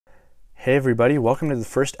Hey everybody, welcome to the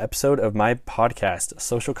first episode of my podcast,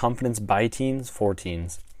 Social Confidence by Teens for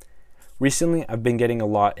Teens. Recently, I've been getting a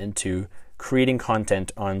lot into creating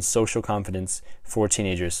content on social confidence for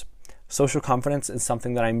teenagers. Social confidence is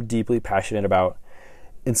something that I'm deeply passionate about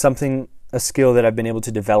and a skill that I've been able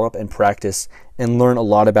to develop and practice and learn a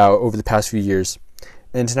lot about over the past few years.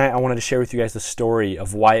 And tonight I wanted to share with you guys the story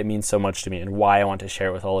of why it means so much to me and why I want to share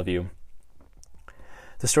it with all of you.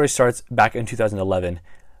 The story starts back in 2011.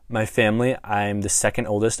 My family, I'm the second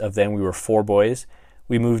oldest of them. We were 4 boys.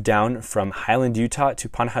 We moved down from Highland, Utah to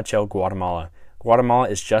Panajachel, Guatemala. Guatemala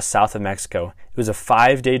is just south of Mexico. It was a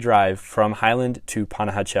 5-day drive from Highland to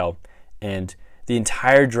Panajachel. And the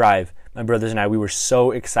entire drive, my brothers and I, we were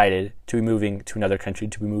so excited to be moving to another country,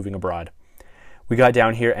 to be moving abroad. We got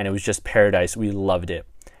down here and it was just paradise. We loved it.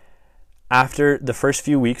 After the first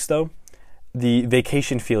few weeks though, the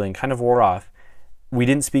vacation feeling kind of wore off. We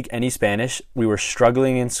didn't speak any Spanish. We were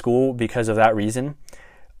struggling in school because of that reason.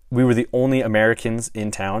 We were the only Americans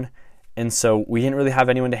in town, and so we didn't really have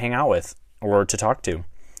anyone to hang out with or to talk to.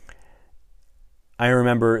 I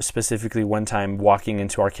remember specifically one time walking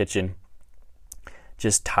into our kitchen,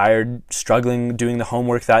 just tired, struggling, doing the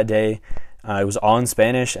homework that day. It was all in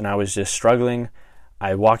Spanish, and I was just struggling.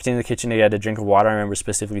 I walked into the kitchen to get a drink of water. I remember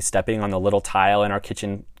specifically stepping on the little tile in our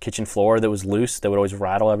kitchen floor that was loose, that would always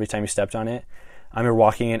rattle every time you stepped on it. I remember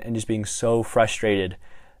walking in and just being so frustrated.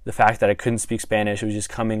 The fact that I couldn't speak Spanish, it was just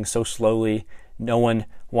coming so slowly. No one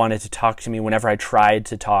wanted to talk to me. Whenever I tried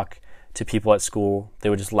to talk to people at school, they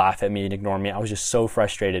would just laugh at me and ignore me. I was just so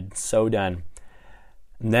frustrated, so done.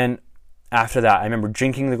 And then after that, I remember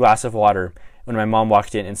drinking the glass of water when my mom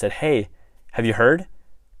walked in and said, "Hey, have you heard?"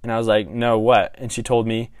 And I was like, "No, what?" And she told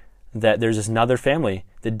me that there's this another family,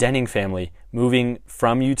 the Denning family, moving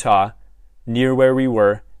from Utah, near where we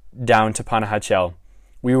were, down to Panajachel.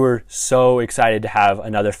 We were so excited to have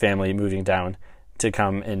another family moving down to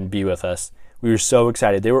come and be with us. We were so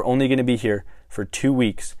excited. They were only going to be here for 2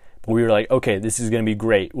 weeks, but we were like, okay, this is going to be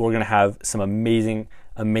great. We're going to have some amazing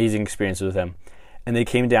experiences with them. And they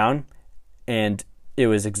came down, and it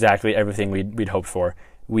was exactly everything we'd hoped for.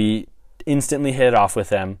 We instantly hit it off with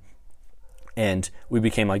them, and we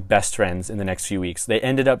became like best friends in the next few weeks. They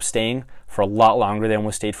ended up staying for a lot longer. They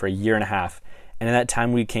almost stayed for a year and a half. And in that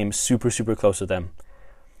time, we became super, super close with them.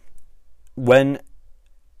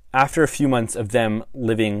 After a few months of them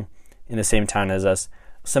living in the same town as us,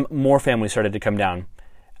 some more families started to come down.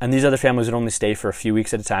 And these other families would only stay for a few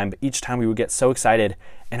weeks at a time, but each time we would get so excited,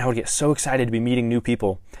 and I would get so excited to be meeting new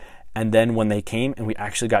people. And then when they came and we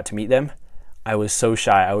actually got to meet them, I was so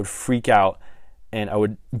shy. I would freak out, and I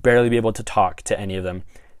would barely be able to talk to any of them.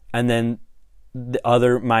 And then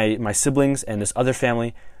my siblings and this other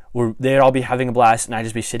family, they'd all be having a blast, and I'd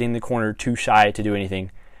just be sitting in the corner too shy to do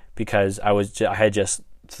anything because I had just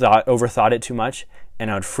overthought it too much,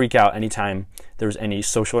 and I would freak out anytime there was any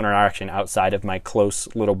social interaction outside of my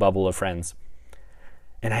close little bubble of friends.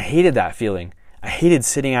 And I hated that feeling. I hated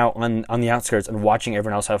sitting out on the outskirts and watching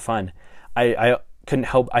everyone else have fun. I couldn't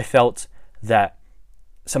help. I felt that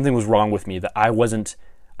something was wrong with me, that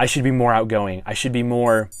I should be more outgoing. I should be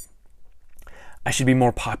more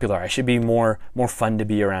popular. I should be more fun to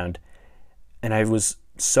be around. And I was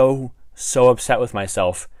so upset with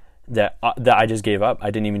myself that I just gave up. I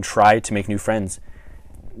didn't even try to make new friends.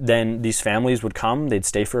 Then these families would come, they'd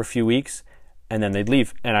stay for a few weeks, and then they'd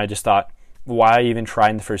leave. And I just thought, why even try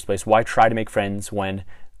in the first place? Why try to make friends when,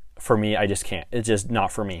 for me, I just can't. It's just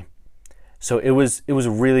not for me. So it was a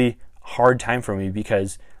really hard time for me,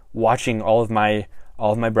 because watching all of my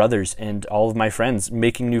brothers and all of my friends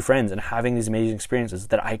making new friends and having these amazing experiences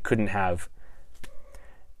that I couldn't have.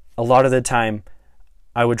 A lot of the time,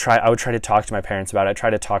 I would try to talk to my parents about it. I'd try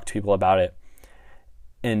to talk to people about it.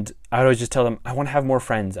 And I would always just tell them, I want to have more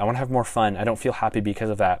friends. I want to have more fun. I don't feel happy because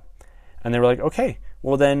of that. And they were like, okay,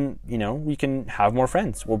 well then, we can have more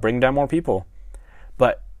friends. We'll bring down more people.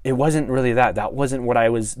 But it wasn't really that. That wasn't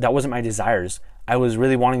my desires. I was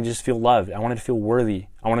really wanting to just feel loved. I wanted to feel worthy.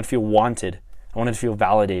 I wanted to feel wanted. I wanted to feel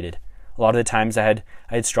validated. A lot of the times I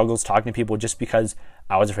had struggles talking to people just because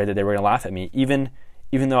I was afraid that they were going to laugh at me. Even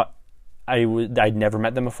though I'd never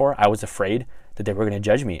met them before, I was afraid that they were going to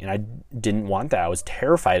judge me, and I didn't want that. I was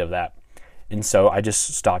terrified of that. And so I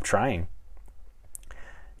just stopped trying.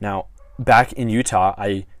 Now, back in Utah,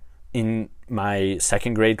 in my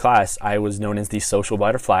second grade class, I was known as the social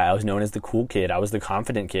butterfly. I was known as the cool kid. I was the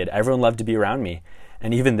confident kid. Everyone loved to be around me.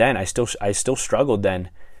 And even then, I still struggled then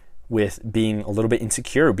with being a little bit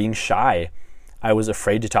insecure, being shy. I was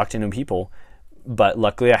afraid to talk to new people. But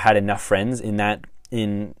luckily, I had enough friends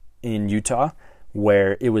in Utah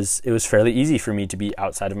where it was fairly easy for me to be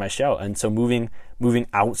outside of my shell. And so moving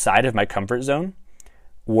outside of my comfort zone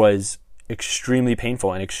was extremely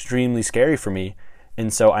painful and extremely scary for me.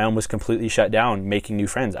 And so I almost completely shut down making new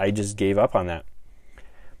friends. I just gave up on that.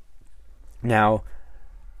 Now,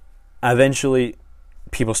 eventually,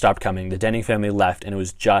 people stopped coming. The Denning family left, and it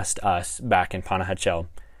was just us back in Panajachel.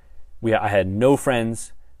 I had no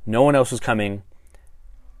friends. No one else was coming.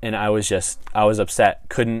 And I was upset.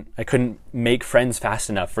 I couldn't make friends fast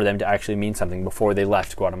enough for them to actually mean something before they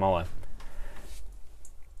left Guatemala.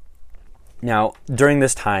 Now, during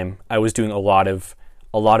this time, I was doing a lot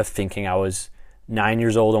of thinking. I was 9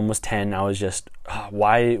 years old, almost 10. I was just,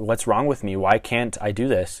 what's wrong with me? Why can't I do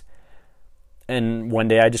this? And one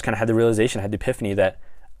day I just kind of had the realization, I had the epiphany that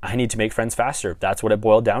I need to make friends faster. That's what it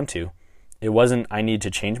boiled down to. It wasn't I need to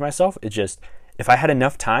change myself. It just, if I had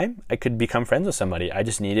enough time, I could become friends with somebody. I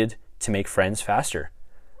just needed to make friends faster.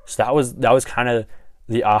 So that was kind of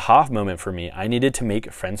the aha moment for me. I needed to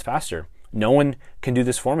make friends faster. No one can do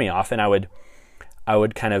this for me. Often I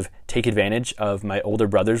would kind of take advantage of my older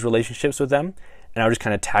brother's relationships with them, and I would just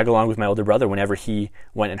kind of tag along with my older brother whenever he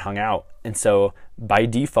went and hung out. And so by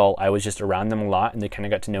default, I was just around them a lot, and they kind of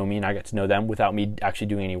got to know me and I got to know them without me actually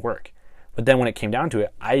doing any work. But then when it came down to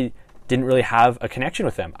it, I didn't really have a connection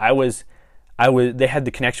with them. They had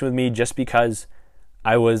the connection with me just because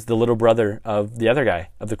I was the little brother of the other guy,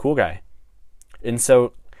 of the cool guy. And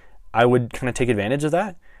so I would kind of take advantage of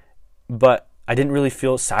that, but I didn't really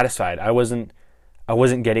feel satisfied. I wasn't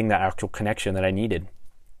getting that actual connection that I needed.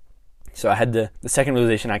 So I had the second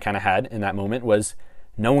realization I kind of had in that moment was,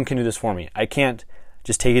 no one can do this for me. I can't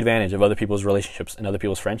just take advantage of other people's relationships and other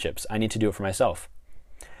people's friendships. I need to do it for myself.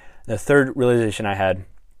 The third realization I had,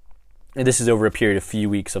 and this is over a period of few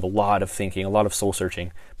weeks of a lot of thinking, a lot of soul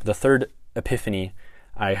searching, but the third epiphany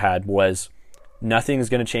I had was, nothing is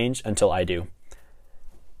going to change until I do.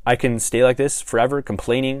 I can stay like this forever,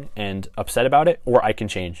 complaining and upset about it, or I can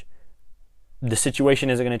change. The situation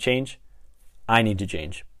isn't going to change. I need to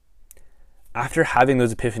change. After having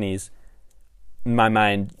those epiphanies, my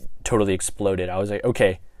mind totally exploded. I was like,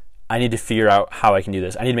 okay, I need to figure out how I can do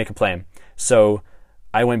this. I need to make a plan. So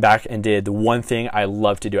I went back and did the one thing I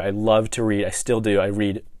love to do. I love to read. I still do. I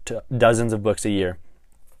read dozens of books a year.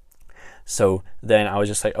 So then I was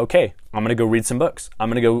just like, okay, I'm going to go read some books. I'm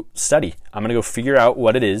going to go study. I'm going to go figure out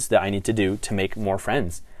what it is that I need to do to make more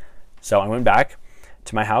friends. So I went back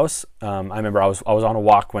to my house. I remember I was on a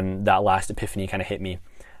walk when that last epiphany kind of hit me.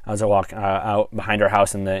 I was walking out behind our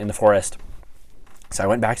house in the forest. So I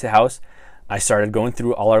went back to the house. I started going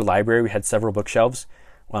through all our library. We had several bookshelves.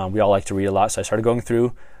 We all like to read a lot. So I started going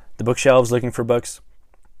through the bookshelves looking for books.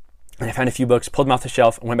 And I found a few books, pulled them off the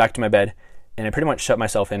shelf, and went back to my bed. And I pretty much shut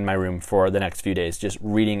myself in my room for the next few days, just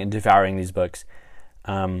reading and devouring these books.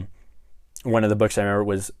 One of the books I remember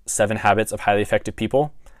was 7 Habits of Highly Effective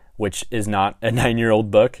People, which is not a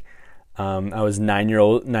 9-year-old book. I was 9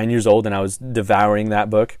 years old, and I was devouring that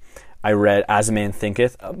book. I read As a Man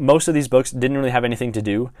Thinketh. Most of these books didn't really have anything to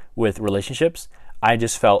do with relationships. I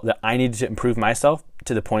just felt that I needed to improve myself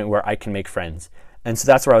to the point where I can make friends. And so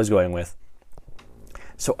that's where I was going with.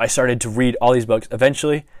 So I started to read all these books.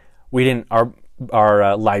 Eventually,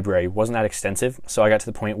 our library wasn't that extensive, so I got to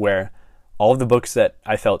the point where all of the books that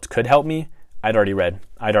I felt could help me, I'd already read.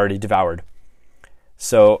 I'd already devoured.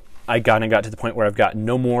 So I got to the point where I've got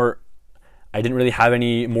no more. I didn't really have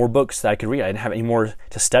any more books that I could read. I didn't have any more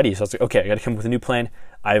to study. So I was like, okay, I got to come up with a new plan.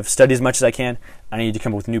 I've studied as much as I can. I need to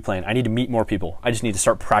come up with a new plan. I need to meet more people. I just need to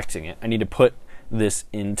start practicing it. I need to put this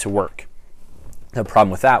into work. The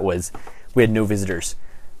problem with that was we had no visitors.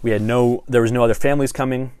 There was no other families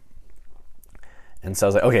coming. And so I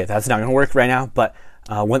was like, okay, that's not going to work right now. But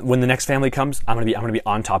when the next family comes, I'm going to be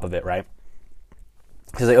on top of it, right?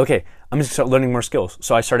 Because like, okay, I'm just going to start learning more skills.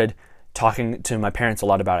 So I started talking to my parents a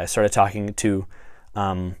lot about it. I started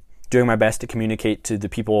doing my best to communicate to the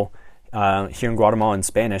people here in Guatemala in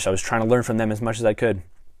Spanish. I was trying to learn from them as much as I could.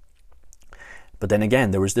 But then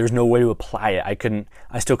again, there was no way to apply it.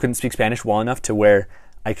 I still couldn't speak Spanish well enough to where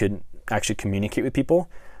I could actually communicate with people.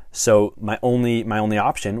 So my only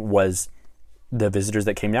option was the visitors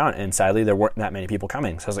that came down, and sadly there weren't that many people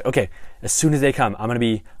coming. So I was like, okay, as soon as they come, I'm gonna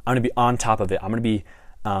be on top of it. I'm gonna be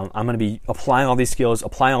applying all these skills,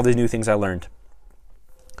 applying all these new things I learned.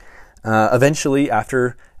 Eventually,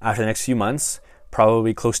 after the next few months,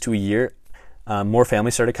 probably close to a year, more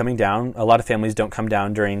families started coming down. A lot of families don't come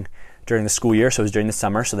down during the school year, so it was during the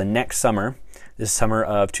summer. So the next summer, this summer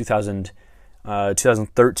of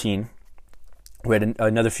 2013, we had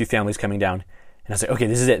another few families coming down, and I was like, okay,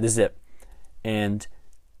 this is it. And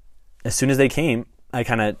as soon as they came, I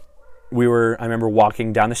remember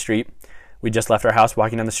walking down the street We just left our house,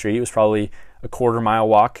 walking down the street. It was probably a quarter-mile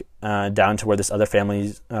walk down to where this other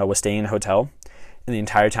family was staying in a hotel. And the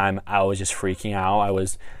entire time, I was just freaking out. I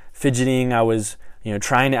was fidgeting. I was,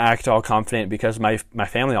 trying to act all confident because my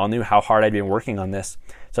family all knew how hard I'd been working on this.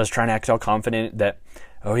 So I was trying to act all confident that,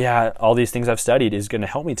 oh yeah, all these things I've studied is going to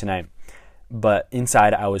help me tonight. But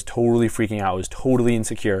inside, I was totally freaking out. I was totally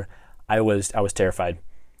insecure. I was terrified.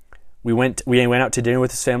 We went out to dinner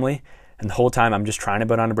with his family, and the whole time I'm just trying to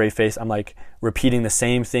put on a brave face. I'm like repeating the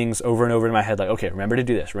same things over and over in my head, like, okay, remember to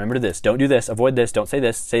do this, remember to this, don't do this, avoid this, don't say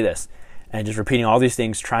this, say this, and just repeating all these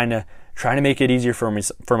things, trying to make it easier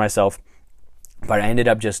for myself. But I ended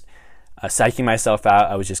up just psyching myself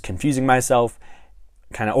out. I was just confusing myself,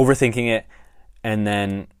 kind of overthinking it, and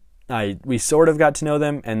then we sort of got to know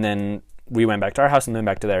them, and then we went back to our house and then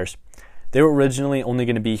back to theirs. They were originally only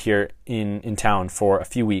going to be here in town for a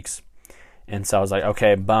few weeks. And so I was like,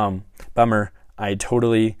 okay, bummer. I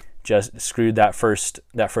totally just screwed that first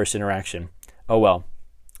interaction. Oh well.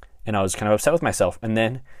 And I was kind of upset with myself. And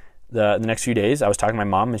then the next few days, I was talking to my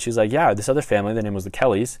mom, and she was like, yeah, this other family, their name was the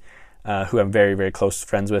Kellys, who I'm very, very close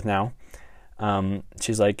friends with now.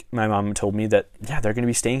 She's like, my mom told me that, yeah, they're going to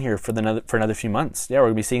be staying here for another few months. Yeah, we're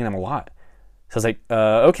going to be seeing them a lot. So I was like,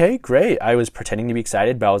 okay, great. I was pretending to be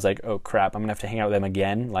excited, but I was like, oh crap, I'm going to have to hang out with them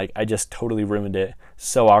again. Like, I just totally ruined it.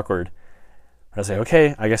 So awkward. I was like,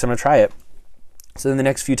 okay, I guess I'm going to try it. So then the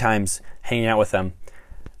next few times hanging out with them,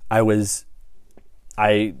 I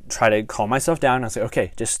try to calm myself down. I was like,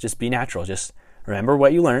 okay, just be natural. Just remember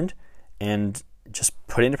what you learned and just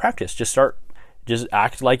put it into practice. Just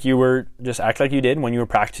act like you did when you were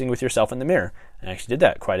practicing with yourself in the mirror. And I actually did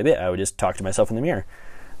that quite a bit. I would just talk to myself in the mirror.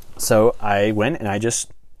 So I went and I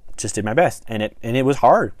just did my best. And it was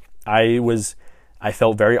hard. I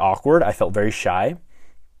felt very awkward. I felt very shy.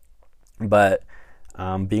 But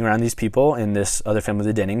being around these people and this other family,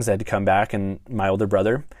 the Dennings, I had to come back, and my older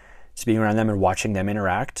brother, just being around them and watching them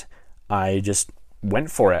interact, I just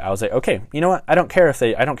went for it. I was like, okay, you know what? I don't care if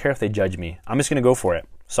they judge me. I'm just gonna go for it.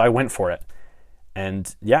 So I went for it.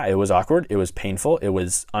 And yeah, it was awkward. It was painful. It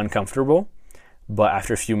was uncomfortable. But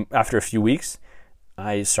after a few weeks,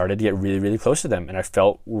 I started to get really, really close to them, and I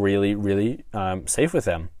felt really, really safe with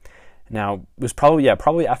them. Now, it was probably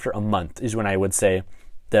after a month is when I would say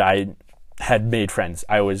that I had made friends.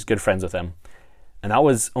 I was good friends with them. And that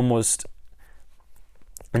was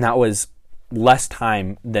less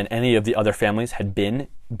time than any of the other families had been,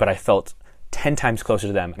 but I felt 10 times closer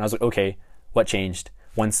to them. And I was like, okay, what changed?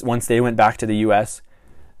 Once they went back to the US,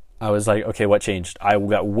 I was like, okay, what changed? I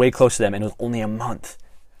got way close to them, and it was only a month.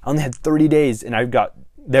 I only had 30 days, and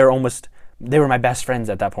they were my best friends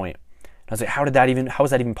at that point. And I was like, how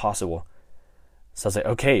was that even possible? So I was like,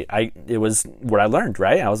 okay, it was what I learned,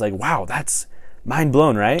 right? I was like, wow, that's mind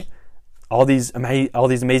blown, right? All these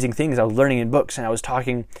amazing things I was learning in books, and I was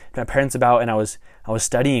talking to my parents about, and I was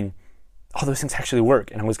studying. All those things actually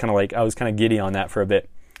work, and I was kind of giddy on that for a bit.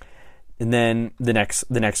 And then the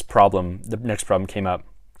next problem came up.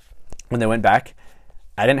 When they went back,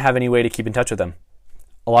 I didn't have any way to keep in touch with them.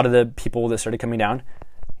 A lot of the people that started coming down,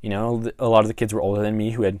 a lot of the kids were older than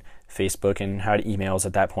me who had Facebook and had emails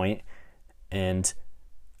at that point. And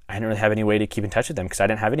I didn't really have any way to keep in touch with them because I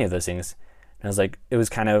didn't have any of those things. And I was like, it was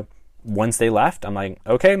kind of, once they left, I'm like,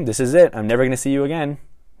 okay, this is it. I'm never going to see you again.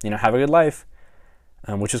 Have a good life.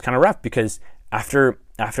 Which was kind of rough because after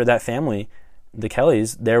that family, the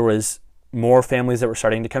Kellys, there was more families that were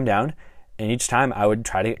starting to come down. And each time I would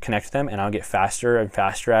try to connect with them, and I'll get faster and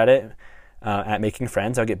faster at it, at making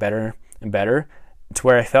friends. I'll get better and better to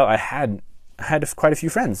where I felt I had quite a few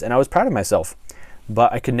friends, and I was proud of myself.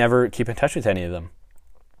 But I could never keep in touch with any of them.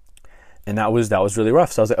 And that was really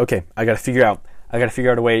rough. So I was like, okay, I got to figure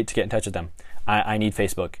out a way to get in touch with them. I need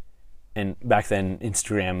Facebook. And back then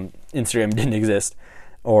Instagram didn't exist,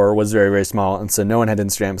 or was very, very small. And so no one had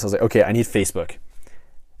Instagram. So I was like, okay, I need Facebook.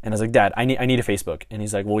 And I was like, Dad, I need a Facebook. And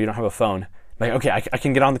he's like, well, you don't have a phone. I'm like, okay, I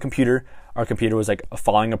can get on the computer. Our computer was like a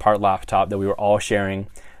falling apart laptop that we were all sharing.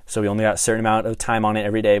 So we only got a certain amount of time on it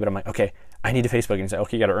every day. But I'm like, okay, I need a Facebook. And he's like,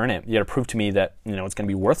 okay, you got to earn it. You got to prove to me that, it's going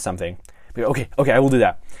to be worth something. But okay, I will do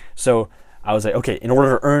that. So I was like, okay, in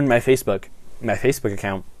order to earn my Facebook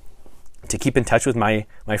account, to keep in touch with my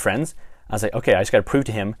friends, I was like, okay, I just got to prove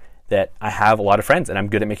to him that I have a lot of friends and I'm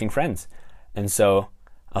good at making friends. And so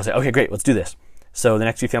I was like, okay, great, let's do this. So the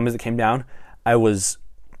next few families that came down, I was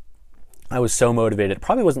so motivated. It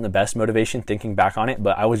probably wasn't the best motivation thinking back on it,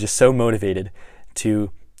 but I was just so motivated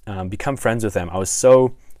to become friends with them. I was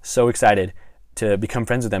so excited to become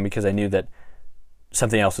friends with them because I knew that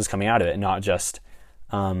something else was coming out of it, not just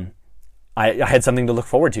I had something to look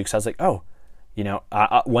forward to, because I was like, oh,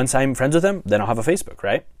 once I'm friends with them, then I'll have a Facebook,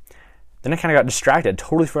 right? then I kind of got distracted,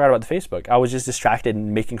 totally forgot about the Facebook. I was just distracted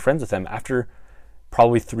and making friends with them. After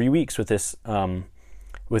probably 3 weeks with this,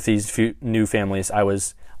 with these few new families, I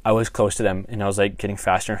was close to them, and I was like getting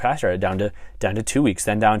faster and faster, down to 2 weeks,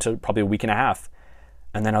 then down to probably a week and a half.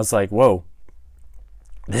 And then I was like, whoa,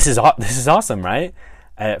 this is awesome, right?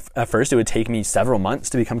 At first, it would take me several months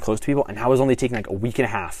to become close to people, and now it was only taking like a week and a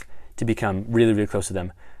half to become really, really close to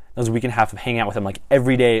them. That was a week and a half of hanging out with them like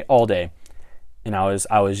every day, all day. And I was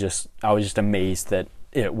just amazed that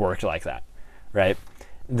it worked like that, right?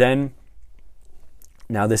 Then,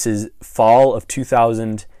 now this is fall of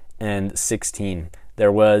 2016.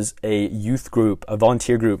 There was a youth group, a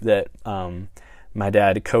volunteer group that my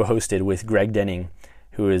dad co-hosted with Greg Denning,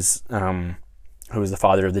 who was the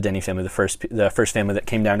father of the Denning family, the first family that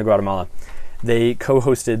came down to Guatemala. They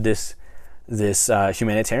co-hosted this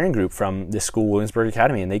humanitarian group from this school, Williamsburg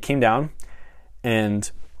Academy, and they came down, and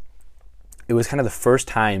it was kind of the first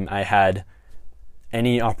time I had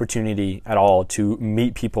any opportunity at all to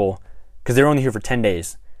meet people, because they were only here for 10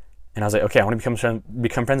 days. And I was like, okay, I want to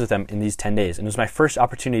become friends with them in these 10 days. And it was my first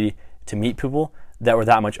opportunity to meet people that were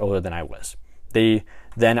that much older than I was. I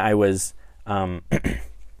was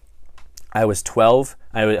I was 12.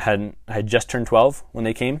 I had just turned 12 when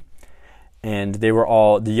they came. And they were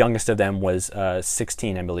all, the youngest of them was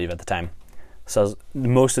 16, I believe, at the time. So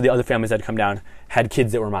most of the other families that had come down had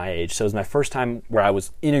kids that were my age. So it was my first time where I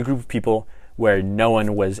was in a group of people where no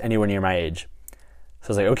one was anywhere near my age. So I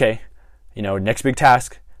was like, okay, next big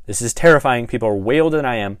task. This is terrifying. People are way older than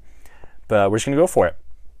I am, but we're just going to go for it.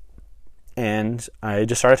 And I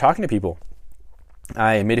just started talking to people.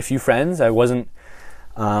 I made a few friends. I wasn't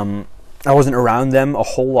around them a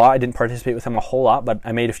whole lot. I didn't participate with them a whole lot, but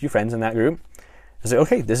I made a few friends in that group. I was like,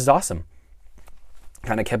 okay, this is awesome.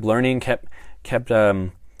 Kind of kept learning, kept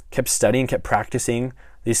studying, kept practicing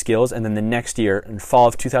these skills. And then the next year, in fall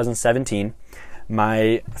of 2017,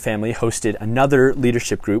 my family hosted another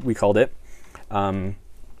leadership group, we called it,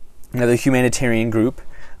 another humanitarian group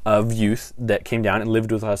of youth that came down and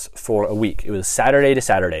lived with us for a week. It was Saturday to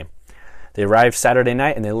Saturday. They arrived Saturday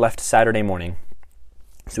night and they left Saturday morning.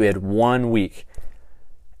 So we had 1 week,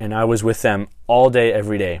 and I was with them all day,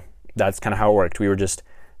 every day. That's kind of how it worked. We were just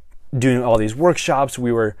doing all these workshops.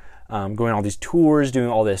 We were going on all these tours, doing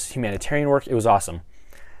all this humanitarian work. It was awesome.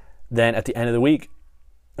 Then at the end of the week,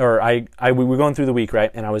 we were going through the week,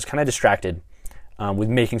 right? And I was kind of distracted with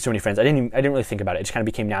making so many friends. I didn't really think about it. It just kind of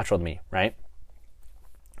became natural to me, right?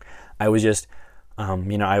 I was just,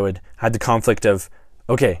 I had the conflict of,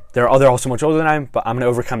 okay, they're all so much older than I am, but I'm going to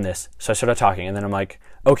overcome this. So I started talking, and then I'm like,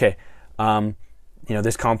 okay,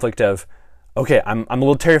 this conflict of, okay, I'm a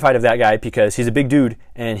little terrified of that guy because he's a big dude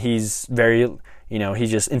and he's very,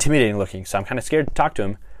 he's just intimidating looking. So I'm kind of scared to talk to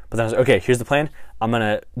him. But then I was like, okay, here's the plan. I'm going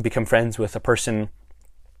to become friends with a person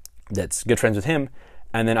that's good friends with him,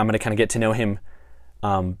 and then I'm going to kind of get to know him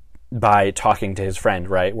by talking to his friend,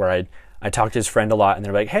 right? Where I talked to his friend a lot, and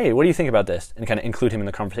they're like, hey, what do you think about this? And kind of include him in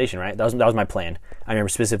the conversation, right? That was my plan. I remember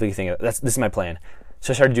specifically thinking, this is my plan.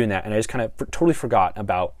 So I started doing that, and I just kind of totally forgot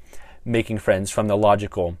about making friends from the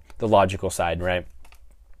logical side, right?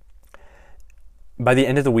 By the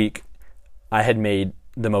end of the week, I had made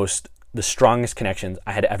the strongest connections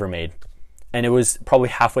I had ever made. And it was probably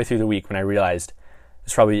halfway through the week when I realized,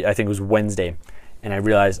 I think it was Wednesday, and I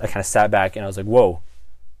realized, I kind of sat back and I was like, whoa,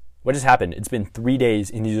 what just happened? It's been 3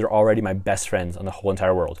 days and these are already my best friends on the whole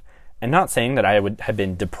entire world. And not saying that I would have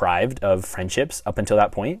been deprived of friendships up until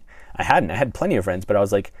that point. I hadn't. I had plenty of friends, but I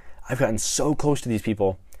was like, I've gotten so close to these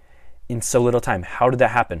people in so little time. How did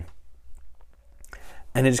that happen?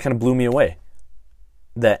 And it just kind of blew me away.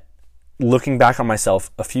 That looking back on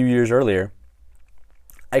myself a few years earlier,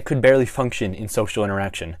 I could barely function in social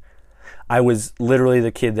interaction. I was literally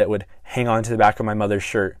the kid that would hang on to the back of my mother's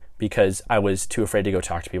shirt because I was too afraid to go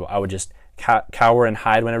talk to people. I would just cower and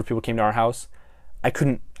hide whenever people came to our house. I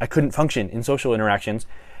couldn't function in social interactions.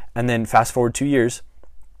 And then fast forward 2 years,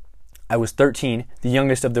 I was 13. The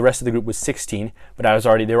youngest of the rest of the group was 16, but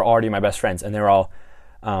they were already my best friends, and they were all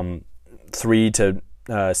 3 to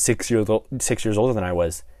 6 years older than I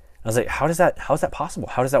was. I was like, how is that possible?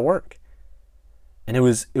 How does that work? And it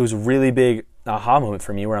was a really big aha moment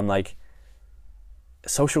for me where I'm like,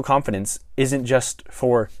 social confidence isn't just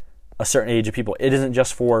for a certain age of people. It isn't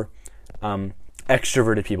just for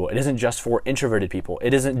extroverted people. It isn't just for introverted people.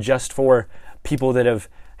 It isn't just for people that have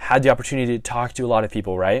had the opportunity to talk to a lot of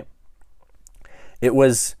people, right? It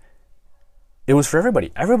was for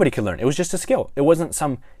everybody. Everybody could learn. It was just a skill. It wasn't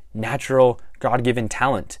some natural God-given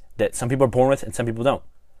talent that some people are born with and some people don't.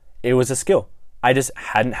 It was a skill. I just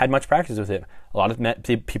hadn't had much practice with it. A lot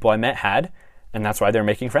of people I met had, and that's why they're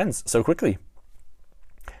making friends so quickly.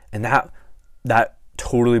 And that that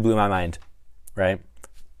totally blew my mind, right?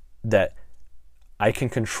 That I can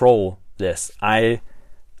control this. I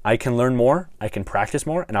can learn more, I can practice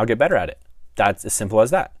more, and I'll get better at it. That's as simple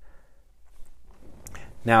as that.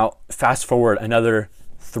 Now, fast forward another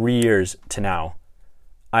 3 years to now.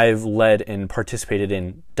 I've led and participated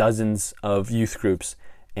in dozens of youth groups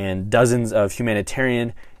and dozens of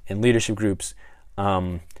humanitarian and leadership groups,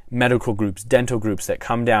 medical groups, dental groups that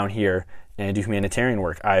come down here and do humanitarian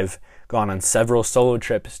work. I've gone on several solo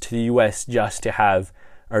trips to the US just to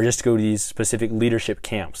go to these specific leadership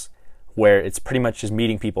camps where it's pretty much just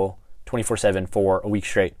meeting people 24/7 for a week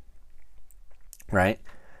straight, right?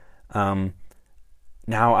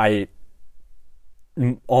 Now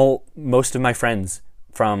most of my friends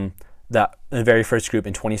from the very first group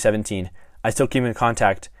in 2017, I still keep in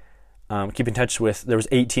contact, keep in touch with. There was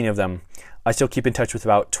 18 of them. I still keep in touch with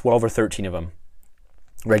about 12 or 13 of them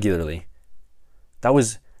regularly. That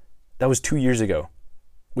was 2 years ago.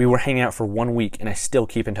 We were hanging out for 1 week, and I still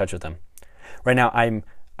keep in touch with them. Right now,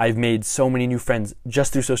 I've made so many new friends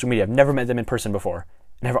just through social media. I've never met them in person before,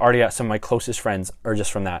 and I've already got some of my closest friends are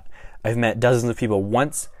just from that. I've met dozens of people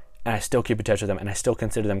once, and I still keep in touch with them, and I still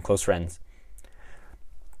consider them close friends.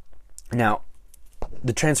 Now,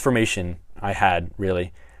 the transformation I had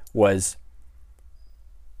really was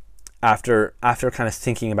after kind of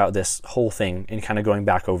thinking about this whole thing and kind of going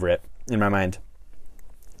back over it in my mind.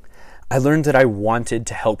 I learned that I wanted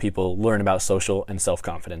to help people learn about social and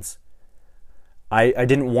self-confidence. I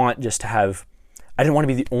didn't want to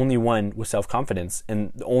be the only one with self-confidence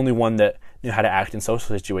and the only one that knew how to act in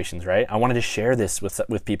social situations, right? I wanted to share this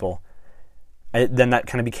with people. Then that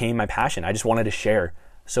kind of became my passion. I just wanted to share.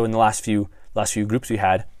 So in the last few groups we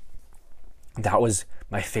had, that was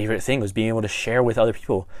my favorite thing, was being able to share with other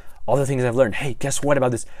people all the things I've learned. Hey, guess what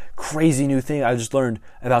about this crazy new thing I just learned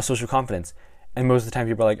about social confidence? And most of the time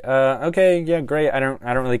people are like, okay, yeah, great. I don't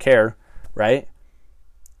really care, right?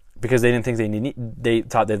 Because they didn't think they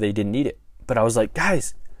thought that they didn't need it. But I was like,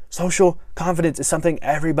 guys, social confidence is something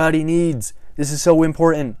everybody needs. This is so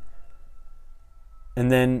important.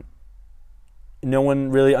 And then no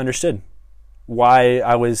one really understood why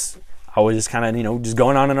I was just kind of, just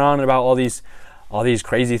going on and on about all these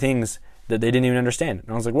crazy things that they didn't even understand.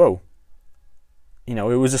 And I was like, whoa. It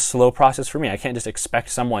was a slow process for me. I can't just expect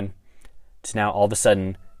someone to now all of a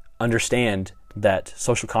sudden understand that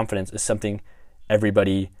social confidence is something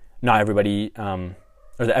not everybody, or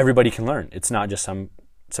that everybody can learn. It's not just some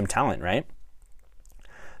talent, right?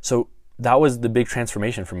 So that was the big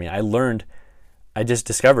transformation for me. I just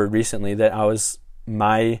discovered recently that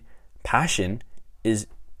my passion is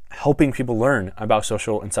helping people learn about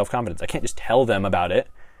social and self-confidence. I can't just tell them about it.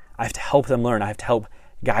 I have to help them learn. I have to help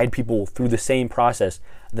guide people through the same process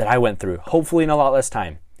that I went through, hopefully in a lot less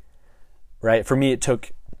time, right? For me, it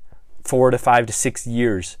took 4 to 5 to 6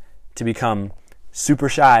 years to become super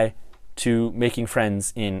shy to making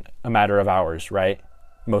friends in a matter of hours, right?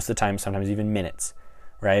 Most of the time, sometimes even minutes,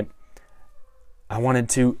 right? I wanted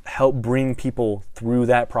to help bring people through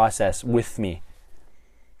that process with me.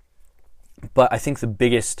 But I think the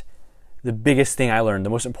biggest thing I learned, the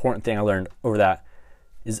most important thing I learned over that,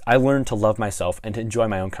 is I learned to love myself and to enjoy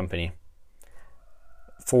my own company.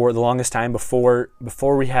 For the longest time, before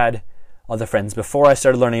we had other friends, before I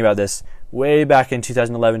started learning about this, way back in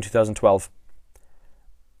 2011, 2012,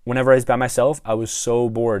 whenever I was by myself, I was so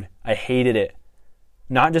bored. I hated it.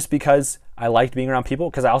 Not just because I liked being around people,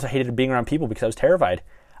 because I also hated being around people because I was terrified.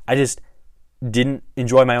 I just didn't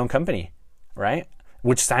enjoy my own company, right?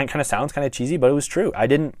 Which kind of sounds kind of cheesy, but it was true. I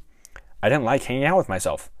didn't like hanging out with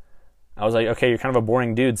myself. I was like, okay, you're kind of a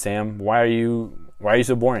boring dude, Sam. Why are you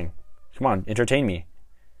so boring? Come on, entertain me.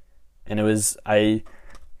 And I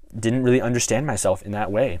didn't really understand myself in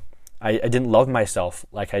that way. I didn't love myself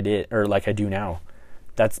like I did, or like I do now.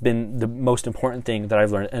 That's been the most important thing that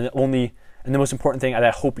I've learned, and the most important thing that I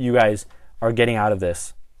hope you guys are getting out of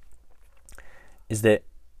this is that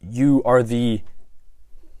you are the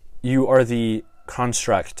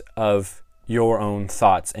construct of your own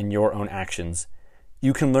thoughts and your own actions.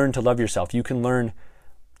 You can learn to love yourself. You can learn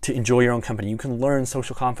to enjoy your own company. You can learn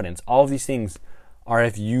social confidence. All of these things are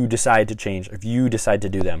if you decide to change, if you decide to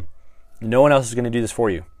do them. No one else is going to do this for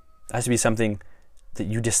you. It has to be something that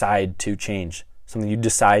you decide to change, something you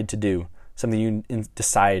decide to do, something you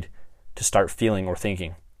decide to start feeling or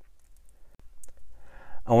thinking.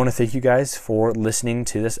 I want to thank you guys for listening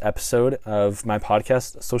to this episode of my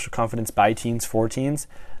podcast, Social Confidence by Teens for Teens.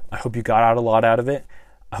 I hope you got a lot out of it.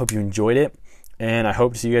 I hope you enjoyed it. And I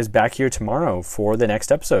hope to see you guys back here tomorrow for the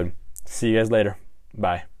next episode. See you guys later.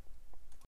 Bye.